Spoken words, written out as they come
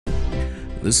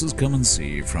This is Come and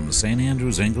See from St.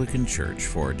 Andrew's Anglican Church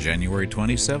for January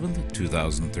 27th,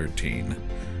 2013.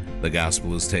 The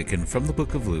Gospel is taken from the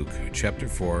book of Luke, chapter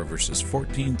 4, verses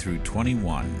 14 through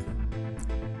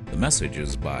 21. The message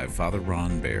is by Father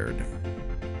Ron Baird.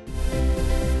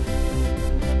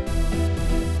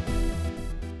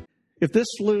 If this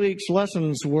week's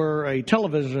lessons were a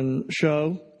television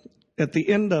show, at the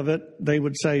end of it, they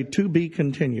would say, "To be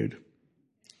continued."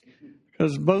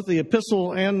 Because both the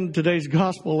epistle and today's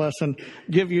gospel lesson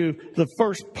give you the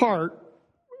first part,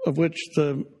 of which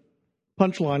the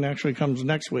punchline actually comes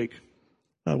next week,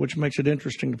 which makes it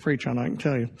interesting to preach on, I can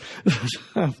tell you.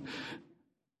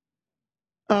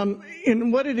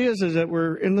 And what it is that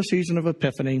we're in the season of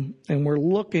Epiphany, and we're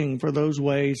looking for those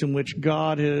ways in which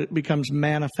God becomes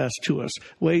manifest to us,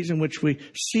 ways in which we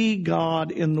see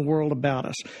God in the world about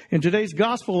us. In today's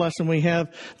gospel lesson, we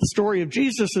have the story of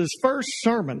Jesus' first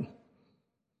sermon.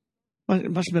 It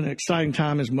must have been an exciting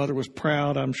time. His mother was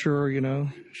proud, I'm sure,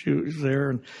 she was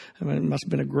there. And it must have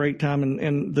been a great time.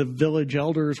 And the village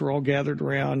elders were all gathered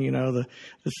around,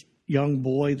 this young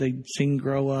boy they'd seen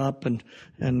grow up. And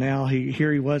now he's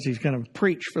going to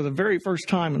preach for the very first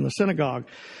time in the synagogue.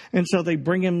 And so they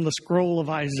bring him the scroll of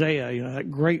Isaiah,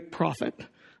 that great prophet.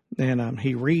 And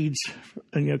he reads,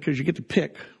 because you get to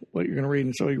pick what you're going to read.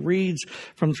 And so he reads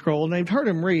from the scroll. And they've heard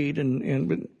him read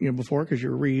before, because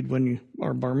you read when you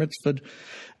are bar mitzvahed.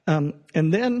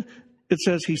 And then it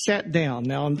says he sat down.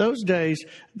 Now, in those days,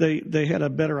 they had a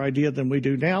better idea than we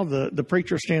do now. The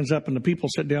preacher stands up and the people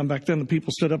sit down. Back then, the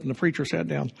people stood up and the preacher sat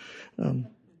down.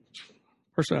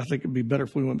 Personally, I think it'd be better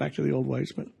if we went back to the old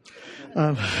ways.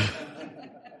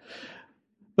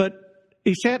 But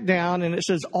he sat down, and it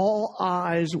says all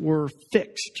eyes were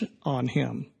fixed on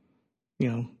him.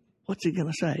 What's he going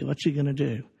to say? What's he going to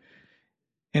do?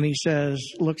 And he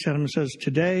looks at him and says,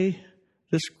 "Today,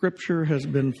 this scripture has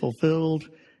been fulfilled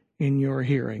in your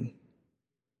hearing." Can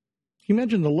you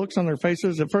imagine the looks on their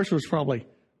faces? At first it was probably,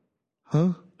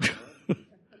 huh?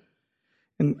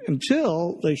 And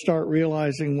until they start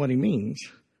realizing what he means.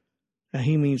 And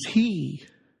he means he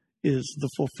is the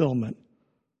fulfillment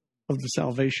of the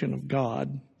salvation of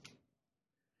God.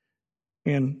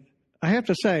 And I have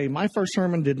to say, my first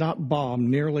sermon did not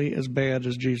bomb nearly as bad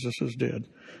as Jesus's did.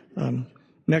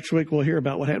 Next week we'll hear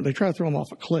about what happened. They try to throw him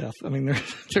off a cliff.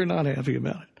 They're not happy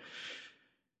about it.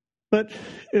 But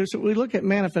as we look at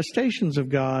manifestations of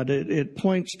God, it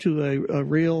points to a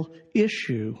real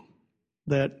issue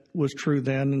that was true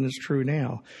then and is true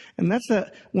now. And that's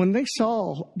that when they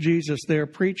saw Jesus there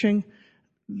preaching,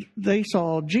 they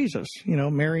saw Jesus,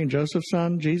 Mary and Joseph's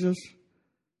son, Jesus.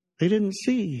 They didn't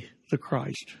see the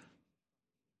Christ.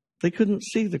 They couldn't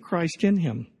see the Christ in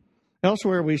him.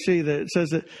 Elsewhere we see that it says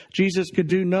that Jesus could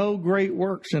do no great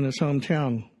works in his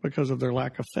hometown because of their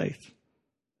lack of faith.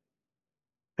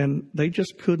 And they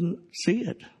just couldn't see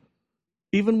it,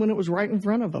 even when it was right in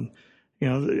front of them.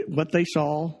 What they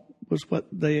saw was what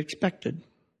they expected.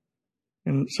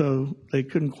 And so they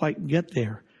couldn't quite get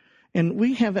there. And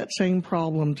we have that same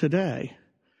problem today.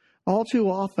 All too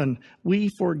often, we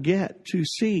forget to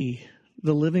see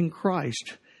the living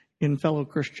Christ in fellow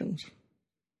Christians.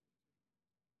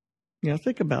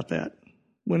 Think about that.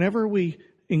 Whenever we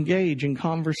engage in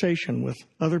conversation with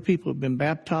other people who have been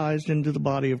baptized into the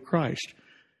body of Christ,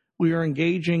 we are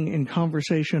engaging in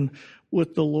conversation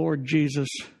with the Lord Jesus,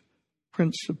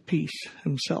 Prince of Peace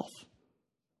himself.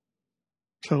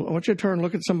 So I want you to turn and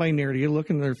look at somebody near to you,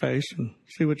 look in their face, and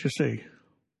see what you see.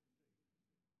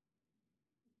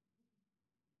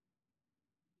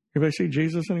 Anybody see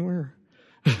Jesus anywhere?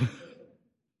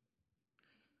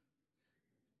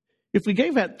 If we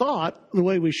gave that thought the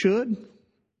way we should,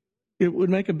 it would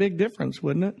make a big difference,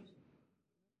 wouldn't it?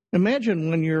 Imagine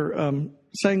when you're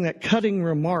saying that cutting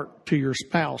remark to your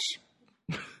spouse,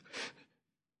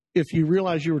 if you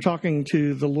realize you were talking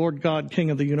to the Lord God,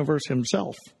 King of the universe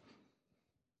himself.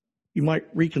 You might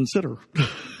reconsider.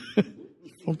 I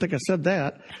don't think I said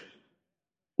that.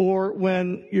 Or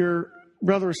when your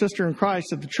brother or sister in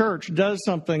Christ at the church does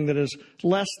something that is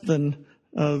less than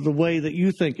the way that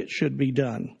you think it should be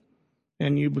done,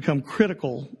 and you become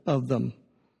critical of them.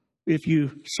 If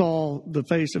you saw the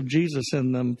face of Jesus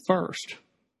in them first,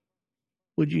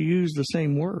 would you use the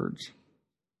same words?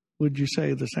 Would you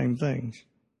say the same things?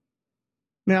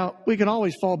 Now, we can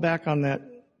always fall back on that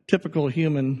typical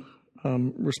human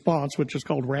response, which is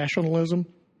called rationalism.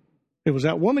 It was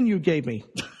that woman you gave me.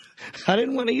 I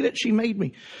didn't want to eat it. She made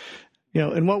me.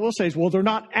 And what we'll say is, well, they're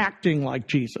not acting like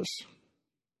Jesus.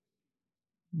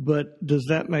 But does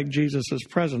that make Jesus'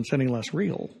 presence any less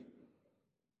real?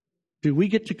 Do we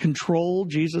get to control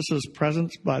Jesus'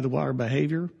 presence by our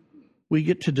behavior? we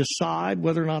get to decide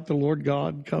whether or not the Lord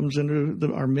God comes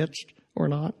into our midst or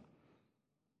not?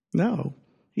 No.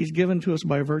 He's given to us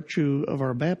by virtue of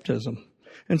our baptism.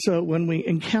 And so when we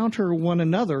encounter one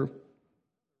another,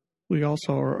 we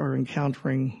also are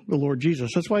encountering the Lord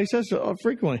Jesus. That's why he says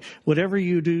frequently, whatever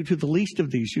you do to the least of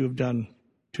these, you have done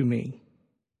to me.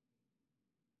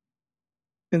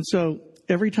 And so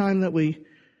every time that we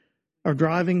are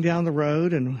driving down the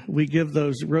road and we give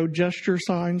those road gesture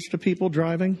signs to people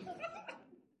driving,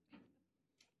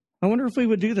 I wonder if we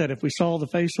would do that if we saw the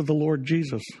face of the Lord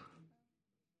Jesus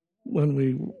when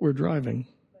we were driving.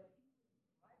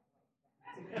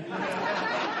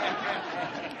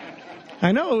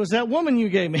 I know, it was that woman you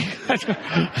gave me.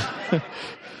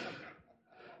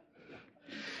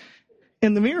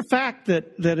 And the mere fact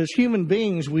that as human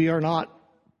beings we are not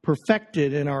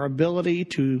perfected in our ability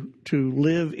to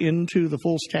live into the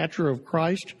full stature of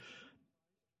Christ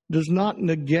does not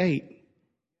negate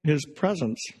his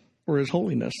presence or his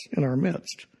holiness in our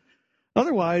midst.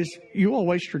 Otherwise, you all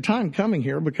waste your time coming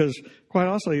here because, quite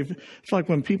honestly, it's like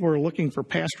when people are looking for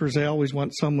pastors, they always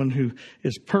want someone who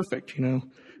is perfect, you know.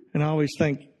 And I always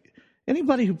think,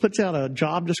 anybody who puts out a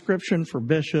job description for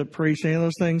bishop, priest, any of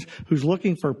those things, who's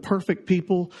looking for perfect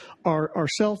people are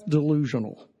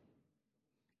self-delusional.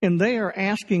 And they are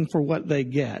asking for what they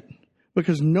get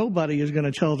because nobody is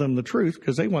going to tell them the truth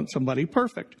because they want somebody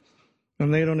perfect.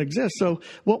 And they don't exist. So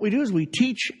what we do is we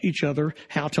teach each other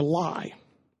how to lie.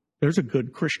 There's a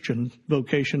good Christian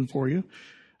vocation for you.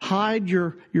 Hide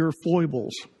your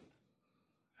foibles.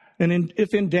 And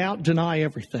if in doubt, deny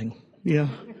everything. Yeah.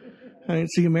 I mean,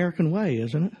 it's the American way,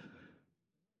 isn't it?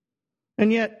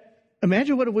 And yet,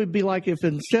 imagine what it would be like if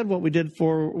instead what we did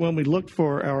when we looked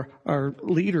for our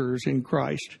leaders in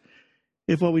Christ,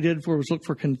 if what we did was look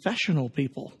for confessional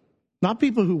people. Not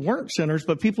people who weren't sinners,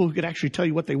 but people who could actually tell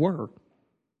you what they were.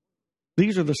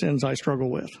 These are the sins I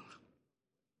struggle with.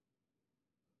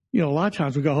 You know, a lot of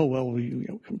times we go, oh, well, we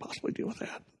can possibly deal with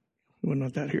that. We wouldn't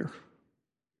want that here.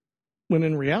 When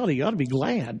in reality, you ought to be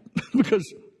glad because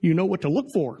you know what to look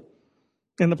for.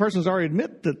 And the person's already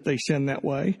admit that they sin that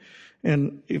way.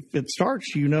 And if it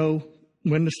starts, you know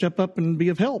when to step up and be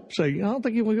of help. Say, I don't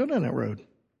think you want to go down that road.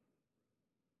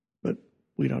 But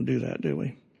we don't do that, do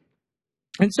we?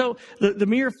 And so the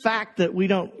mere fact that we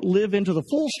don't live into the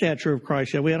full stature of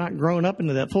Christ yet, we are not grown up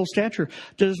into that full stature,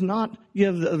 does not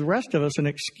give the rest of us an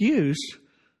excuse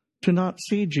to not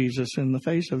see Jesus in the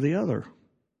face of the other.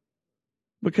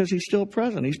 Because he's still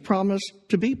present. He's promised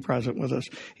to be present with us.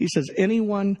 He says,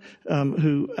 anyone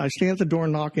I stand at the door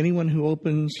and knock, anyone who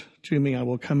opens to me, I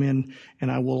will come in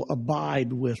and I will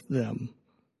abide with them.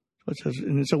 So it says,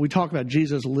 and so we talk about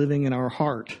Jesus living in our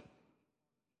heart.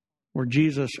 Or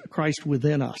Jesus, Christ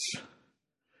within us.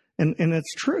 And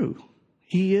it's true.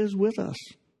 He is with us,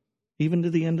 even to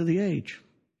the end of the age.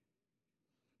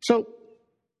 So,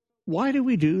 why do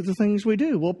we do the things we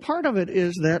do? Well, part of it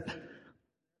is that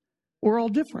we're all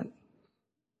different.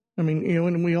 I mean, you know,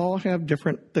 and we all have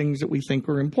different things that we think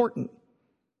are important.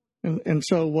 And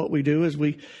so what we do is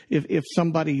if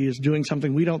somebody is doing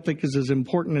something we don't think is as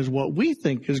important as what we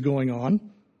think is going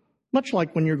on, much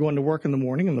like when you're going to work in the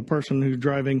morning and the person who's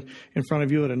driving in front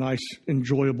of you at a nice,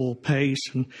 enjoyable pace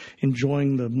and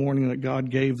enjoying the morning that God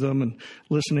gave them and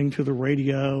listening to the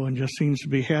radio and just seems to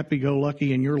be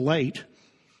happy-go-lucky and you're late.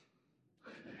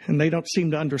 And they don't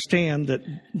seem to understand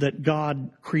that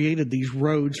God created these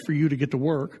roads for you to get to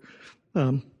work.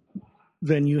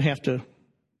 Then you have to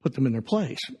put them in their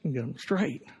place and get them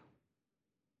straight.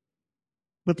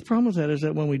 But the problem with that is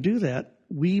that when we do that,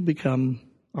 we become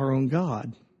our own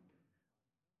God.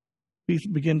 We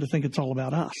begin to think it's all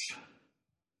about us,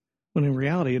 when in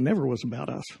reality, it never was about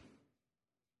us.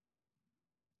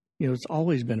 You know, it's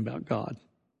always been about God.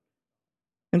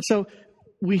 And so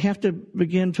we have to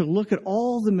begin to look at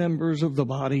all the members of the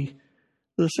body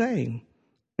the same.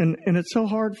 And it's so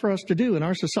hard for us to do. In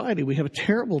our society, we have a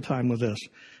terrible time with this.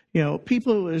 You know,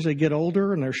 people, as they get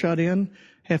older and they're shut in,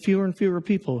 have fewer and fewer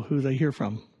people who they hear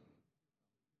from.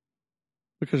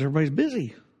 Because everybody's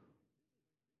busy.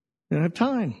 They don't have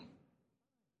time.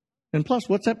 And plus,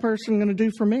 what's that person going to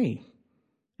do for me?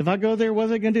 If I go there, what are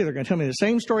they going to do? They're going to tell me the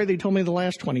same story they told me the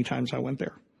last 20 times I went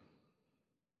there.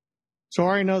 So I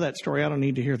already know that story. I don't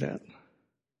need to hear that.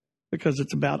 Because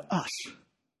it's about us,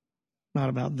 not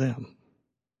about them.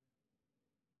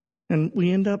 And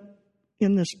we end up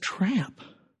in this trap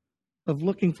of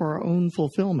looking for our own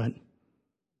fulfillment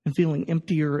and feeling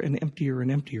emptier and emptier and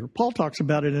emptier. Paul talks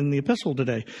about it in the epistle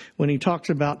today when he talks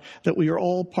about that we are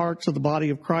all parts of the body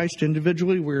of Christ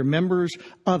individually. We're members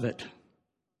of it.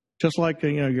 Just like,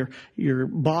 your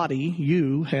body,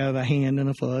 you have a hand and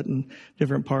a foot and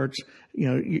different parts,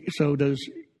 so does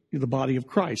the body of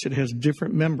Christ. It has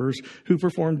different members who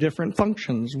perform different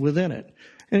functions within it.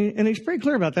 And he's pretty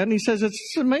clear about that. And he says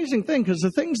it's an amazing thing because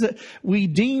the things that we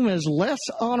deem as less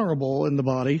honorable in the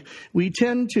body, we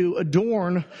tend to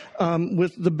adorn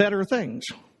with the better things.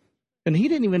 And he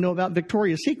didn't even know about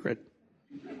Victoria's Secret.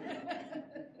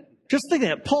 Just think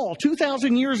that Paul,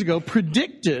 2,000 years ago,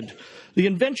 predicted the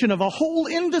invention of a whole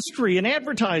industry in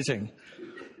advertising.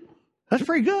 That's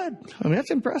pretty good. I mean,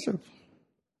 that's impressive.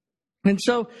 And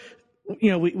so,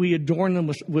 we adorn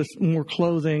them with more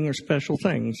clothing or special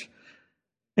things.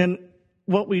 And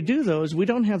what we do, though, is we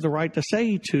don't have the right to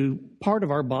say to part of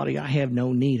our body, I have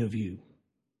no need of you.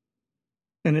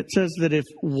 And it says that if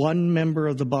one member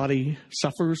of the body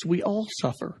suffers, we all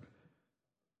suffer.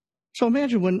 So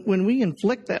imagine when we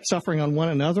inflict that suffering on one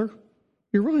another,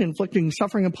 you're really inflicting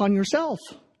suffering upon yourself.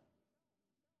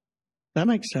 That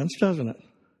makes sense, doesn't it?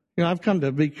 I've come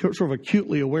to be sort of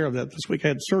acutely aware of that this week. I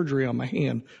had surgery on my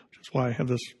hand, which is why I have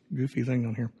this goofy thing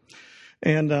on here.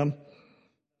 And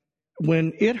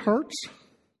when it hurts,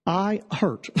 I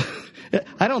hurt.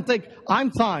 I don't think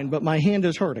I'm fine, but my hand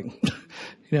is hurting.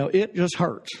 It just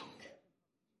hurts.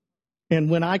 And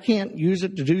when I can't use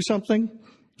it to do something,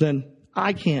 then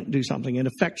I can't do something. It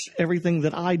affects everything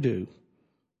that I do.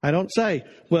 I don't say,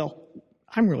 well,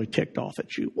 I'm really ticked off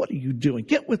at you. What are you doing?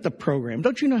 Get with the program.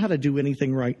 Don't you know how to do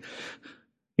anything right?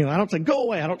 I don't say, go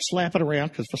away. I don't slap it around,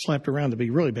 because if I slapped it around, it'd be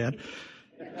really bad.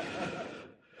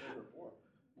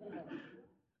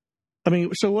 I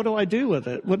mean, so what do I do with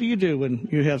it? What do you do when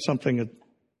you have something that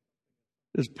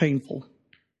is painful?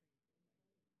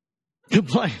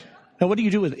 Complain. Now, what do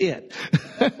you do with it?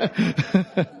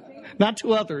 Not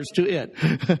to others, to it.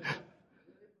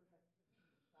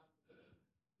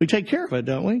 We take care of it,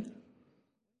 don't we?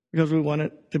 Because we want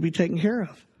it to be taken care of.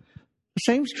 The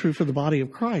same is true for the body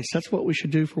of Christ. That's what we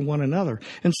should do for one another.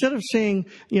 Instead of seeing,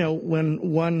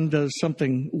 when one does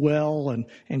something well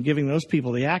and giving those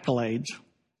people the accolades,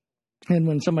 and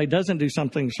when somebody doesn't do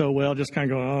something so well, just kind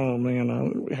of going, oh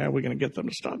man, how are we going to get them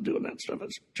to stop doing that stuff?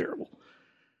 It's terrible.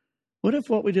 What if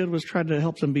what we did was try to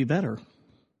help them be better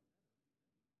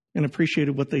and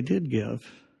appreciated what they did give?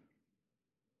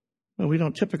 Well, we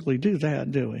don't typically do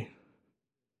that, do we?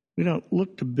 We don't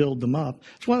look to build them up.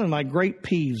 It's one of my great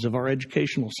peeves of our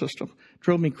educational system.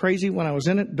 Drove me crazy when I was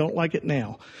in it. Don't like it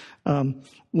now.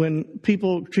 When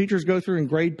teachers go through and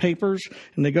grade papers,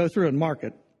 and they go through and mark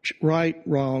it, right,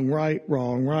 wrong, right,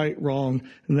 wrong, right, wrong,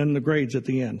 and then the grades at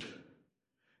the end.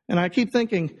 And I keep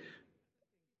thinking,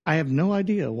 I have no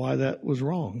idea why that was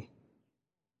wrong.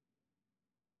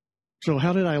 So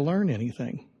how did I learn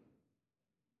anything?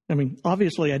 I mean,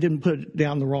 obviously, I didn't put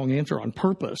down the wrong answer on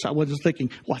purpose. I was just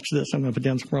thinking, watch this, I'm going to put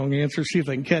down some wrong answers, see if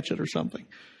they can catch it or something.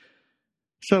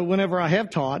 So whenever I have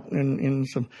taught in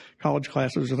some college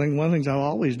classes or things, one of the things I've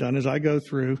always done is I go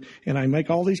through and I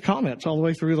make all these comments all the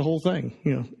way through the whole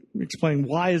thing. Explain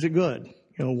why is it good?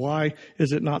 Why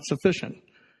is it not sufficient?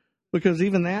 Because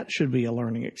even that should be a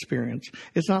learning experience.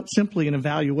 It's not simply an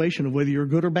evaluation of whether you're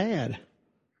good or bad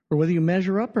or whether you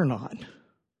measure up or not.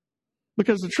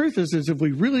 Because the truth is if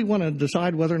we really want to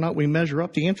decide whether or not we measure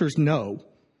up, the answer is no.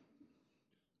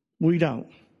 We don't.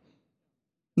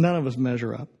 None of us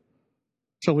measure up.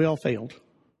 So we all failed.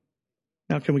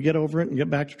 Now, can we get over it and get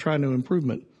back to trying to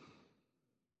improvement?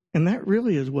 And that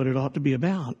really is what it ought to be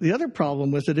about. The other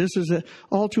problem with it is that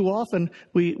all too often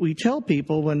we tell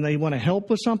people when they want to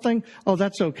help with something, oh,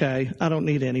 that's okay. I don't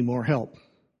need any more help.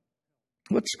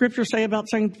 What's Scripture say about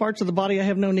saying parts of the body, I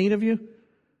have no need of you?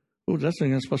 Oh, that's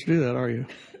not supposed to do that, are you?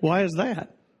 Why is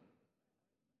that?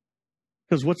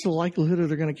 Because what's the likelihood that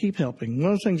they're going to keep helping?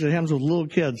 One of the things that happens with little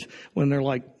kids when they're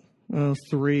like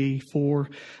 3, 4,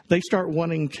 they start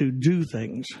wanting to do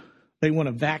things. They want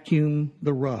to vacuum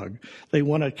the rug. They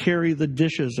want to carry the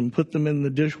dishes and put them in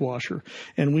the dishwasher.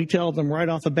 And we tell them right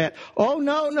off the bat, oh,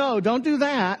 no, don't do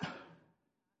that.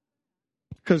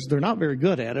 Because they're not very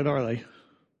good at it, are they?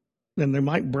 Then they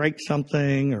might break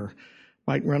something or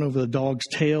might run over the dog's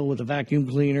tail with a vacuum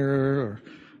cleaner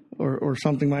or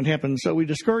something might happen. So we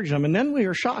discourage them. And then we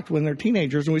are shocked when they're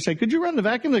teenagers and we say, could you run the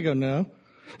vacuum? They go, no.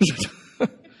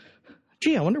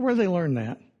 Gee, I wonder where they learned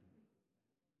that.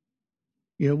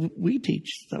 We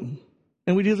teach them.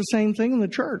 And we do the same thing in the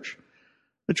church.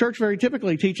 The church very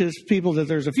typically teaches people that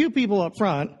there's a few people up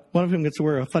front, one of whom gets to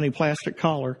wear a funny plastic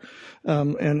collar,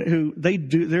 and who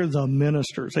they're the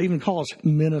ministers. They even call us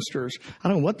ministers. I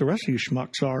don't know what the rest of you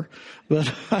schmucks are,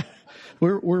 but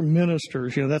we're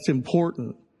ministers. That's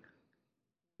important.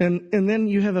 And then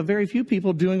you have a very few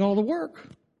people doing all the work.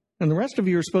 And the rest of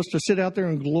you are supposed to sit out there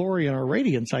and glory in our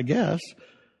radiance, I guess.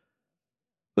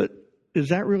 But is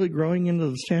that really growing into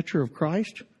the stature of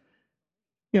Christ?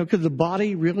 Could the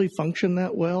body really function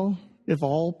that well if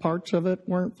all parts of it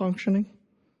weren't functioning?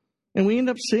 And we end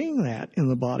up seeing that in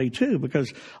the body too,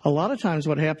 because a lot of times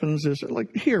what happens is,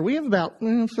 like here, we have about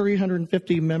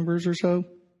 350 members or so.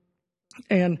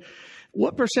 And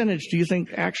what percentage do you think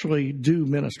actually do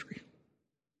ministry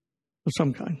of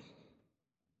some kind?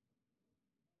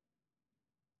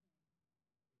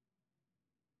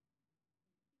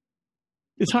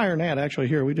 It's higher than that, actually.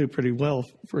 Here, we do pretty well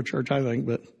for a church, I think,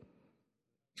 but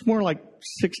it's more like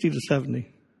 60 to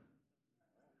 70.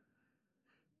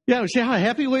 Yeah, see how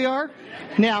happy we are?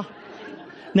 Now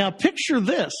picture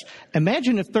this.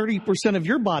 Imagine if 30% of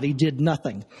your body did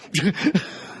nothing.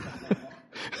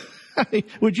 I mean,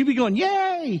 would you be going,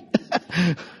 yay?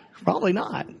 Probably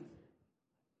not.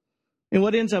 And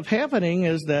what ends up happening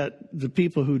is that the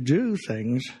people who do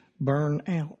things burn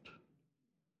out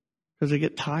because they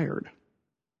get tired.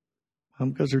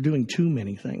 Because they're doing too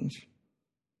many things.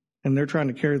 And they're trying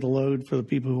to carry the load for the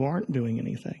people who aren't doing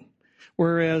anything.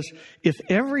 Whereas if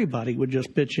everybody would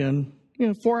just pitch in,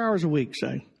 4 hours a week,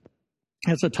 say,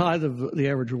 that's a tithe of the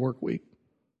average work week.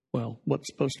 Well, what's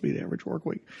supposed to be the average work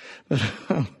week. But,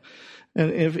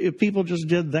 and if people just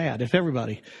did that, if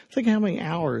everybody, think how many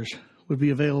hours would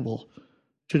be available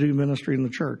to do ministry in the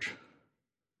church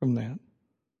from that.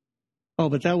 Oh,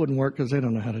 but that wouldn't work because they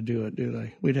don't know how to do it, do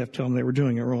they? We'd have to tell them they were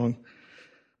doing it wrong.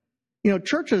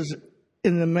 Churches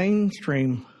in the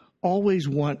mainstream always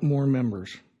want more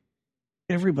members.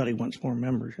 Everybody wants more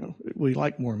members. We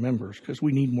like more members because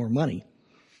we need more money.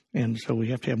 And so we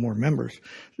have to have more members.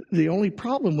 The only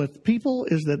problem with people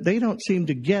is that they don't seem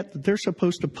to get that they're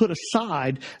supposed to put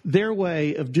aside their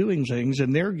way of doing things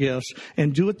and their gifts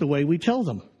and do it the way we tell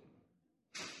them.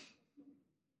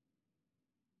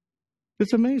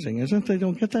 It's amazing, isn't it? They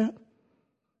don't get that.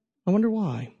 I wonder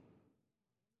why.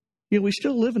 We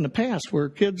still live in the past where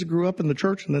kids grew up in the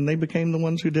church and then they became the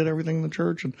ones who did everything in the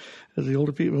church. And as the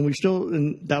older people,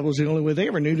 and that was the only way they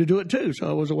ever knew to do it too.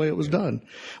 So it was the way it was done.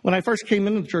 When I first came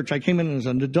into the church, I came in as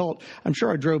an adult. I'm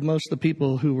sure I drove most of the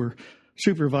people who were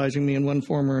supervising me in one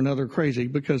form or another crazy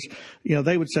because,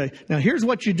 they would say, now here's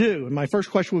what you do. And my first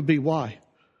question would be, why?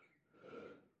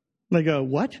 They go,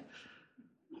 what?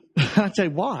 I'd say,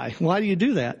 why? Why do you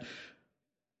do that?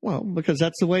 Well, because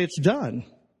that's the way it's done.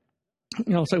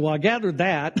 I'll say, well, I gathered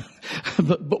that,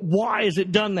 but why is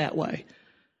it done that way?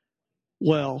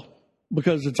 Well,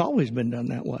 because it's always been done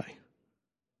that way.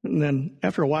 And then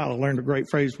after a while, I learned a great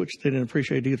phrase, which they didn't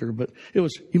appreciate either, but it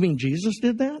was, you mean Jesus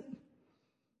did that?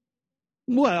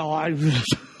 Well,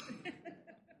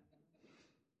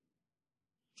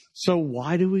 So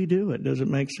why do we do it? Does it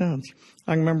make sense?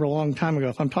 I can remember a long time ago,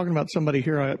 if I'm talking about somebody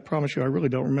here, I promise you, I really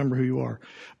don't remember who you are.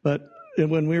 But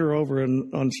when we were over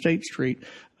on State Street,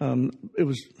 it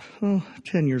was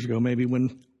 10 years ago maybe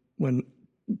when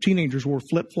teenagers wore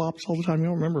flip-flops all the time. You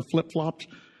don't remember flip-flops?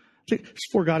 It's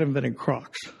before God invented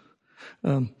Crocs.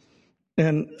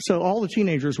 And so all the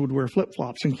teenagers would wear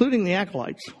flip-flops, including the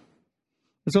acolytes.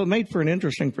 And so it made for an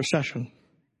interesting procession.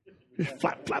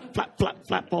 Flap, flap, flap, flap,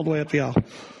 flap all the way up the aisle.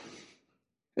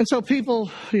 And so people,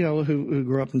 who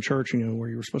grew up in church, where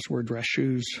you were supposed to wear dress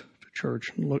shoes to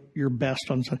church and look your best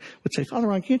on Sunday, would say, Father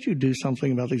Ron, can't you do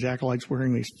something about these acolytes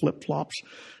wearing these flip-flops?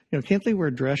 Can't they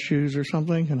wear dress shoes or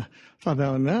something? And I thought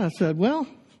about it, and I said, well,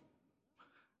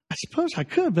 I suppose I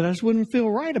could, but I just wouldn't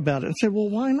feel right about it. And I said, well,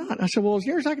 why not? I said, well, as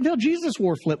near as I can tell, Jesus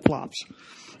wore flip-flops.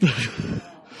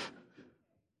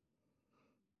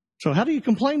 So how do you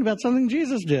complain about something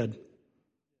Jesus did?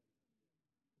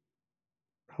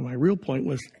 Well, my real point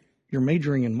was you're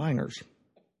majoring in minors.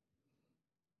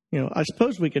 I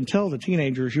suppose we can tell the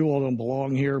teenagers, you all don't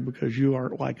belong here because you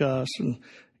aren't like us and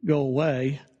go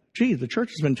away. Gee, the church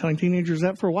has been telling teenagers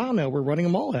that for a while now. We're running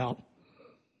them all out.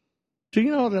 Do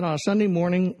you know that on a Sunday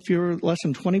morning, less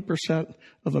than 20%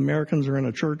 of Americans are in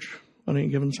a church on any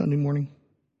given Sunday morning?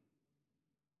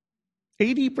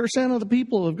 80% of the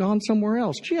people have gone somewhere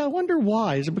else. Gee, I wonder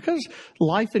why. Is it because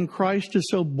life in Christ is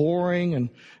so boring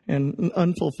and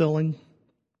unfulfilling?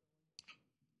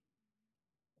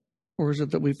 Or is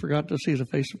it that we forgot to see the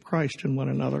face of Christ in one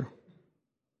another?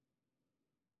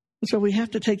 And so we have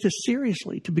to take this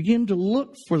seriously to begin to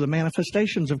look for the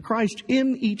manifestations of Christ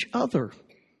in each other.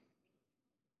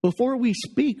 Before we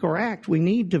speak or act, we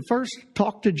need to first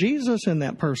talk to Jesus in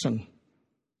that person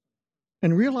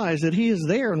and realize that he is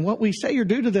there, and what we say or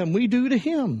do to them, we do to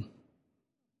him.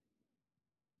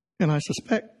 And I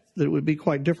suspect that it would be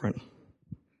quite different.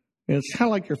 And it's kind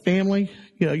of like your family.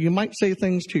 You might say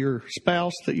things to your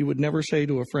spouse that you would never say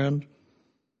to a friend.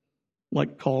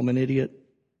 like call them an idiot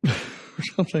or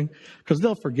something, because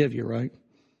they'll forgive you, right?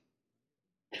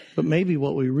 But maybe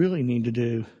what we really need to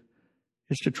do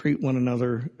is to treat one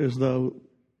another as though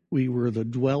we were the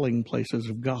dwelling places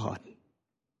of God.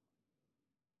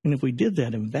 And if we did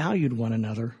that and valued one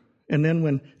another, and then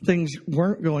when things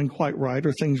weren't going quite right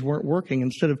or things weren't working,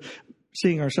 instead of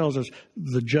seeing ourselves as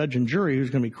the judge and jury who's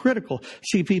going to be critical,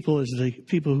 see people as the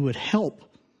people who would help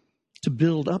to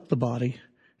build up the body.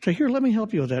 Say, here, let me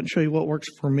help you with that and show you what works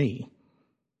for me.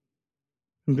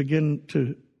 And begin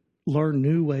to learn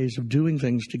new ways of doing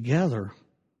things together.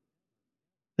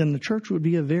 Then the church would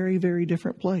be a very, very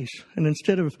different place. And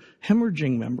instead of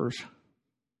hemorrhaging members,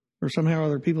 or somehow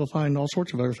other people find all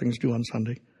sorts of other things to do on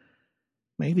Sunday,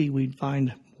 maybe we'd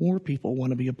find more people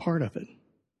want to be a part of it.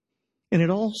 And it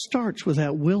all starts with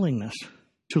that willingness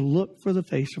to look for the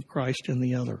face of Christ in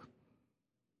the other.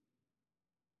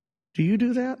 Do you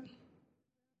do that?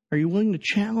 Are you willing to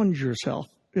challenge yourself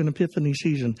in Epiphany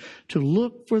season to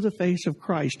look for the face of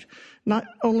Christ, not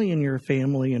only in your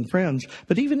family and friends,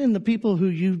 but even in the people who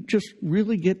you just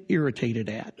really get irritated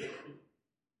at?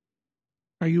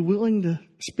 Are you willing to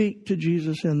speak to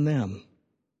Jesus in them?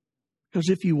 Because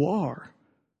if you are,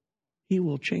 He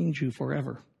will change you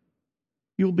forever.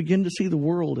 You'll begin to see the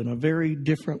world in a very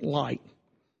different light.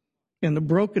 And the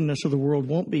brokenness of the world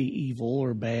won't be evil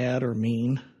or bad or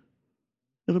mean.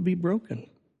 It'll be broken.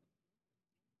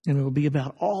 And it'll be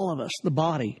about all of us, the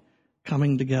body,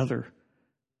 coming together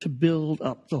to build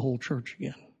up the whole church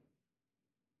again.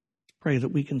 Pray that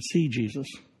we can see Jesus,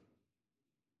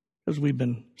 because we've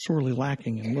been sorely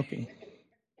lacking in looking.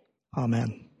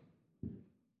 Amen.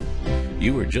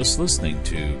 You were just listening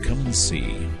to Come and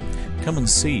See. Come and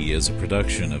See is a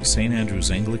production of St.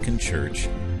 Andrew's Anglican Church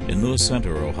in Lewis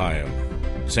Center, Ohio.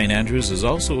 St. Andrew's is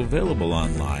also available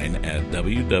online at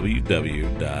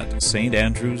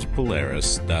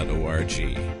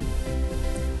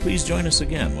www.standrewspolaris.org. Please join us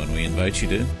again when we invite you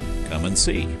to come and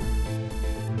see.